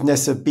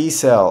effectiveness of B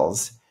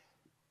cells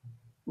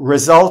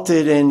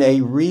resulted in a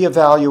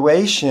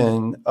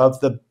reevaluation of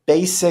the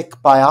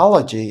basic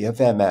biology of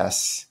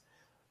MS,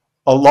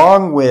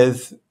 along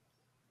with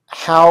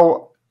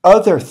how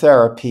other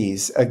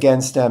therapies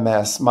against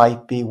MS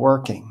might be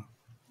working.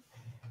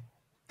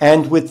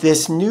 And with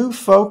this new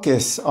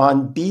focus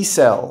on B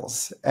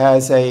cells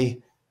as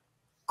a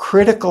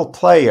critical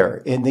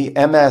player in the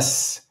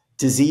MS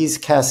disease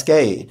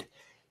cascade,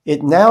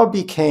 it now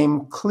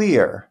became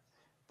clear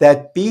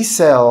that B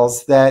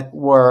cells that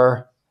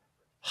were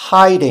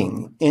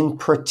hiding in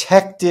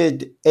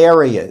protected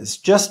areas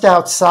just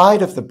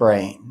outside of the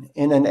brain,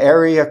 in an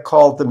area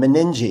called the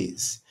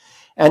meninges,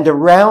 and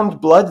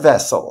around blood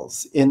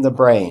vessels in the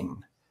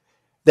brain,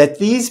 that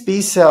these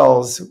B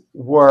cells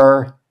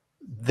were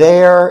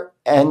there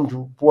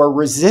and were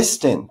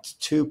resistant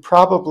to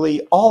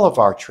probably all of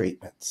our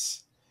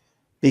treatments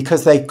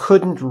because they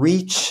couldn't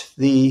reach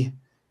the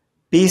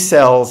B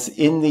cells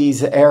in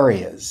these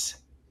areas,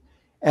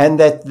 and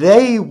that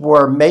they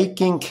were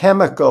making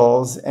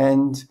chemicals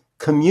and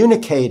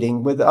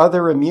communicating with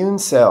other immune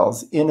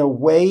cells in a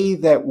way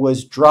that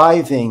was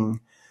driving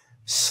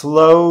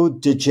slow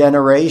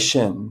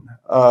degeneration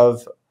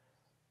of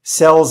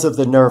cells of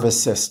the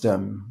nervous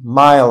system,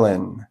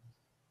 myelin,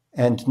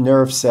 and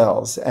nerve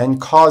cells, and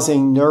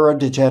causing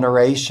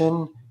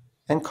neurodegeneration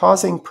and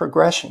causing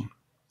progression.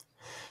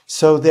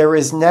 So there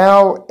is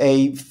now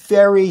a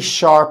very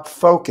sharp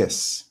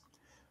focus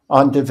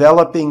on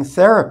developing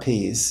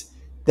therapies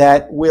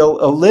that will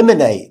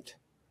eliminate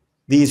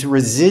these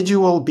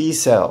residual B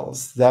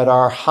cells that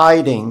are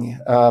hiding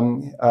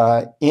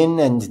in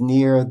and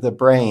near the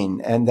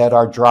brain and that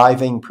are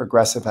driving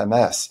progressive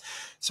MS.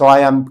 So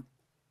I am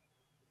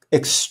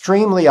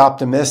extremely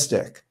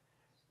optimistic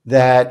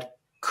that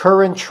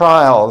current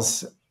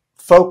trials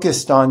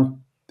focused on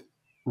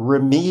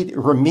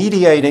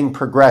remediating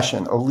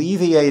progression,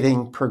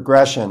 alleviating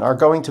progression, are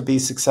going to be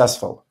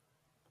successful.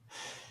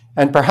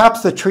 And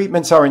perhaps the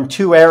treatments are in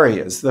two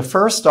areas. The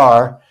first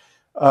are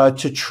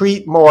to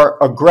treat more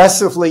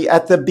aggressively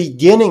at the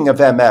beginning of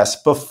MS,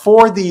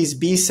 before these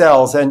B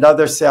cells and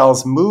other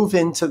cells move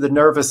into the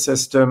nervous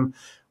system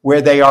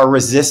where they are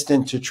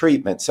resistant to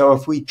treatment. So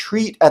if we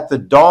treat at the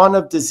dawn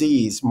of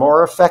disease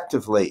more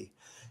effectively,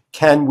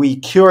 can we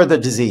cure the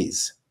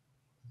disease?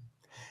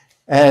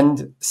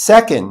 And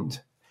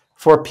second,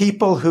 for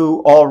people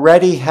who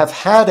already have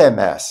had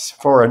MS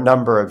for a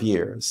number of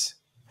years,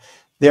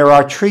 there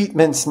are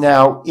treatments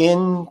now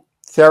in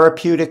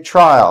therapeutic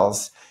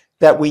trials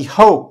that we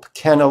hope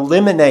can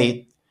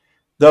eliminate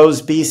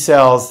those B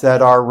cells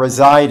that are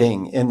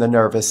residing in the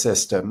nervous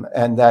system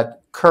and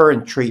that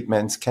current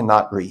treatments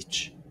cannot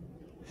reach.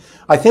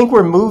 I think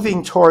we're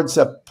moving towards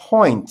a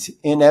point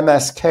in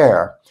MS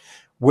care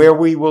where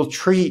we will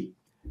treat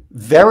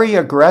very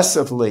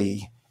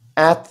aggressively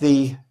at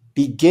the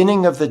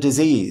beginning of the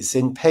disease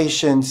in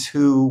patients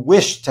who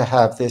wish to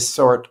have this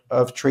sort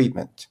of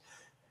treatment.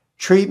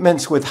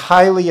 Treatments with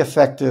highly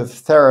effective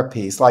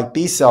therapies like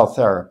B-cell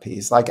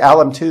therapies, like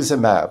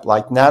alemtuzumab,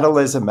 like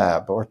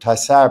natalizumab or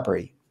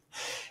Tysabri,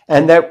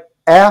 and that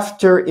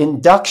after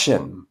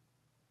induction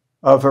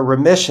of a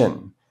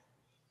remission,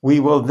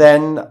 we will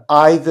then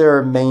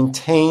either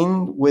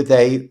maintain with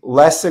a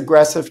less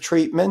aggressive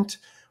treatment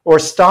or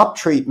stop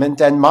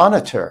treatment and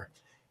monitor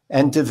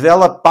and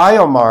develop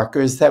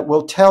biomarkers that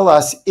will tell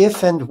us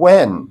if and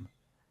when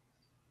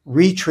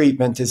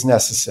retreatment is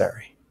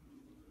necessary.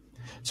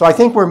 So I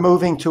think we're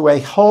moving to a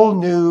whole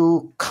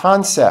new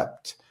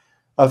concept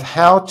of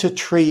how to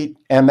treat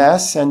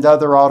MS and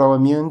other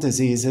autoimmune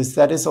diseases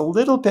that is a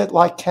little bit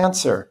like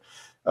cancer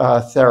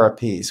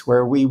therapies,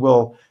 where we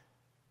will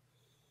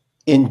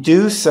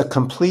induce a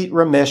complete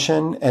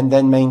remission and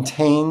then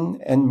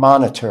maintain and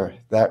monitor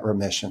that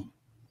remission.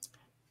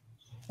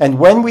 And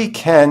when we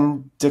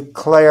can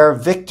declare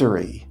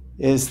victory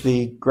is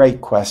the great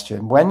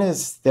question. When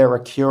is there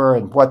a cure,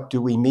 and what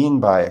do we mean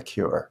by a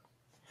cure?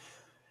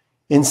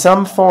 In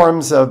some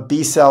forms of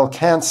B-cell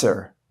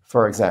cancer,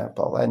 for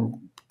example,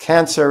 and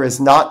cancer is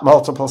not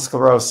multiple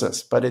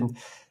sclerosis, but in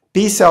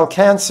B-cell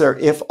cancer,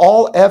 if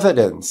all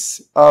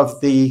evidence of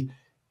the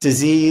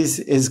disease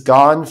is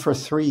gone for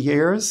 3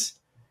 years,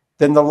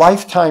 then the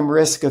lifetime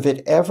risk of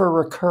it ever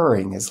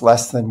recurring is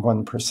less than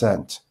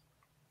 1%.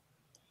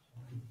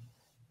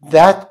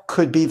 That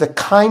could be the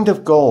kind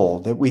of goal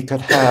that we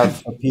could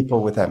have for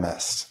people with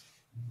MS.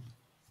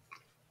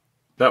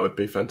 That would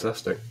be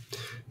fantastic.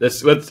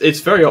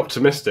 It's very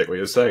optimistic what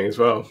you're saying as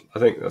well. I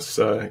think that's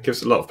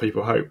gives a lot of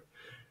people hope.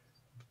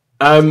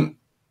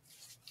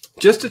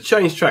 Just to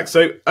change track,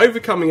 so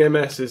Overcoming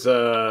MS is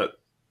a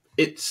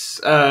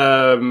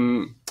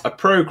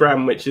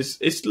program which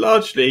is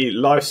largely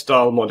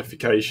lifestyle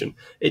modification.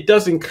 It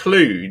does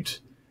include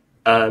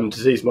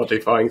disease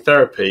modifying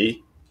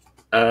therapy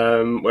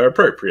where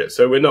appropriate.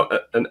 So we're not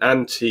an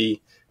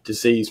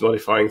anti-disease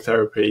modifying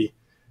therapy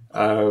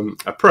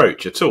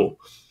approach at all.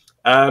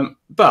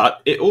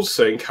 But it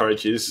also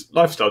encourages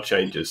lifestyle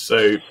changes.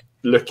 So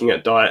looking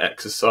at diet,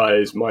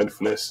 exercise,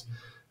 mindfulness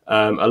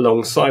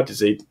alongside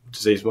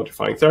disease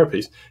modifying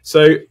therapies.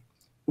 So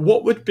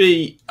what would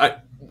be, I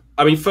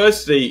mean,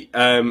 firstly,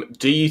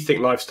 do you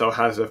think lifestyle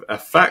has a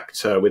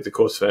factor with the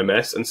course of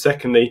MS? And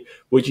secondly,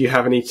 would you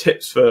have any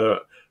tips for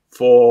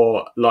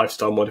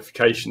lifestyle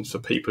modifications for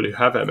people who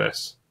have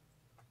MS?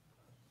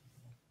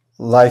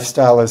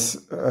 Lifestyle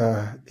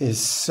is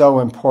so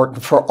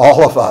important for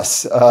all of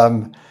us.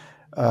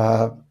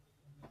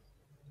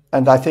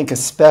 And I think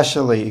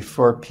especially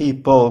for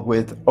people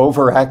with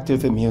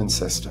overactive immune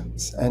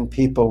systems and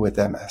people with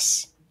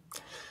MS.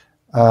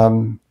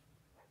 A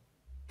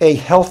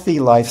healthy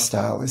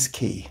lifestyle is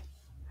key.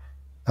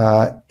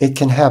 It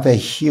can have a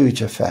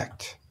huge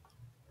effect.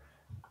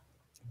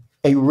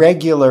 A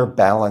regular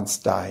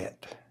balanced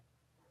diet,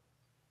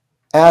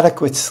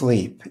 adequate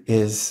sleep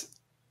is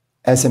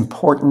as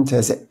important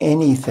as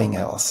anything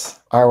else.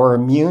 Our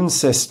immune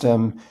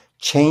system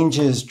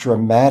changes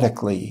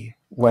dramatically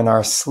when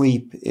our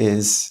sleep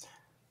is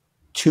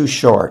too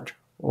short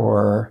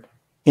or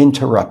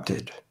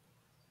interrupted.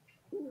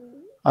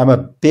 I'm a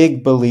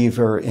big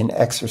believer in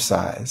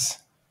exercise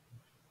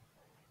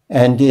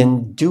and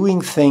in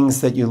doing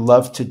things that you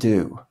love to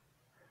do.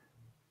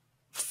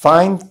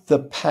 Find the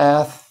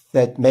path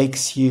that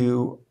makes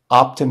you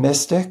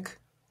optimistic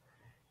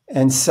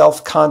and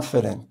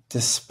self-confident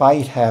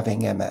despite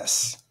having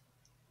MS.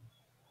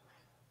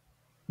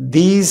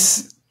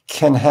 These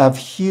can have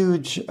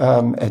huge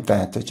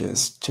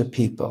advantages to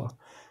people.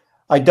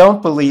 I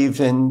don't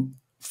believe in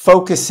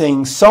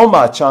focusing so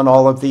much on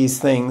all of these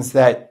things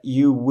that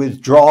you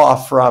withdraw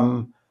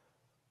from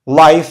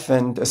life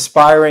and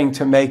aspiring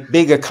to make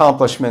big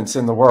accomplishments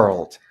in the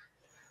world.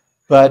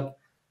 But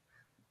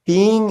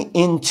being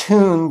in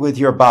tune with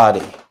your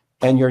body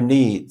and your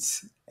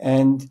needs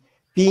and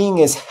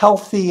being as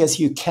healthy as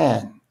you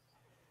can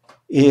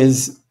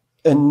is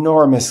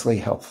enormously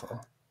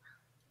helpful.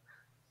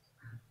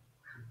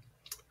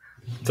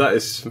 That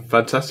is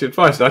fantastic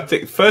advice. And I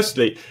think,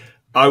 firstly,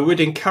 I would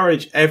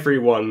encourage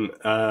everyone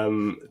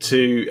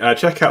to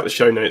check out the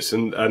show notes,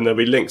 and there'll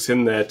be links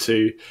in there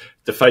to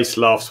The Face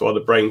Laughs While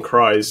the Brain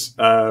Cries,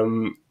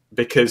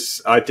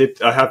 because I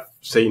have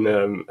seen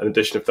an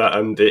edition of that,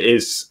 and it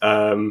is,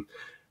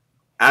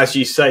 as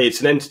you say,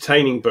 it's an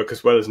entertaining book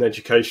as well as an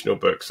educational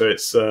book. So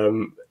it's not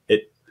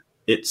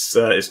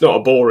a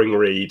boring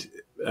read,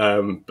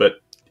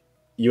 but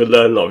you'll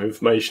learn a lot of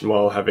information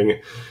while having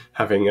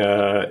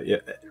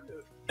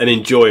an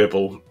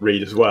enjoyable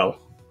read as well.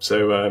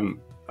 So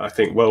I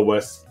think well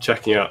worth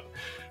checking out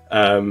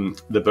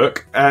the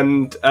book.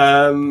 And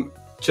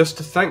just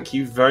to thank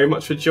you very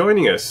much for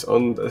joining us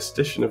on this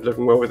edition of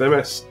Living Well with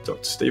MS,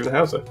 Dr. Stephen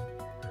Hauser.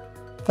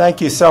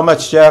 Thank you so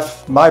much,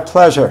 Geoff. My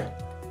pleasure.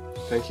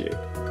 Thank you.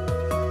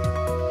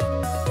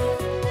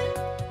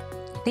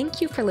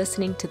 Thank you for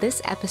listening to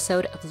this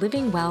episode of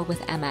Living Well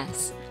with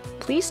MS.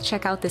 Please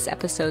check out this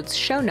episode's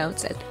show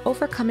notes at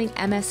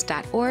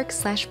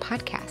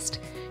overcomingms.org/podcast.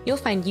 You'll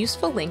find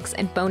useful links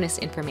and bonus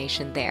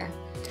information there.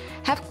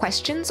 Have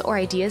questions or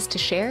ideas to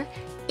share?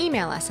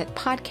 Email us at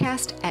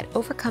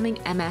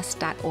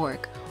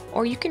podcast@overcomingms.org,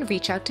 or you can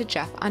reach out to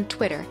Geoff on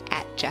Twitter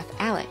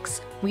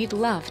 @JeoffAlex. We'd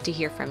love to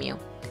hear from you.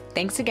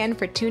 Thanks again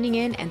for tuning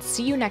in, and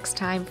see you next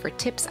time for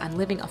tips on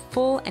living a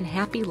full and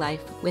happy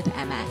life with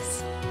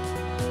MS.